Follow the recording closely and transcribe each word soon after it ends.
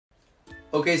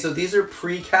Okay, so these are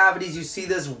pre-cavities. You see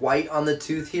this white on the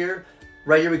tooth here?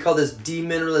 Right here we call this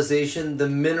demineralization. The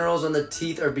minerals on the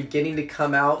teeth are beginning to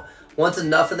come out. Once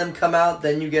enough of them come out,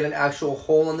 then you get an actual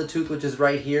hole in the tooth, which is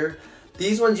right here.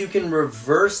 These ones, you can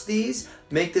reverse these,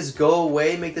 make this go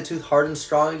away, make the tooth hard and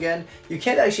strong again. You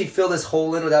can't actually fill this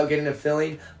hole in without getting a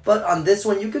filling, but on this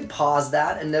one, you could pause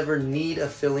that and never need a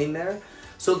filling there.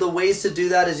 So the ways to do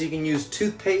that is you can use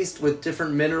toothpaste with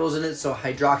different minerals in it. So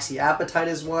hydroxyapatite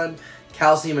is one.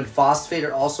 Calcium and phosphate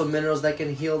are also minerals that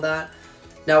can heal that.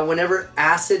 Now, whenever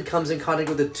acid comes in contact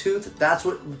with the tooth, that's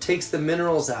what takes the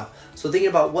minerals out. So thinking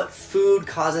about what food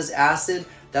causes acid,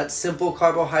 that's simple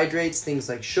carbohydrates, things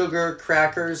like sugar,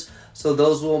 crackers. So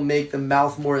those will make the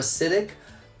mouth more acidic.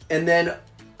 And then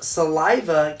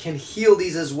saliva can heal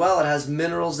these as well. It has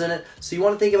minerals in it. So you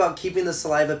want to think about keeping the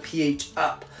saliva pH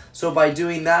up. So by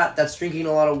doing that, that's drinking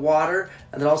a lot of water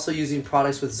and then also using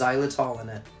products with xylitol in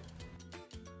it.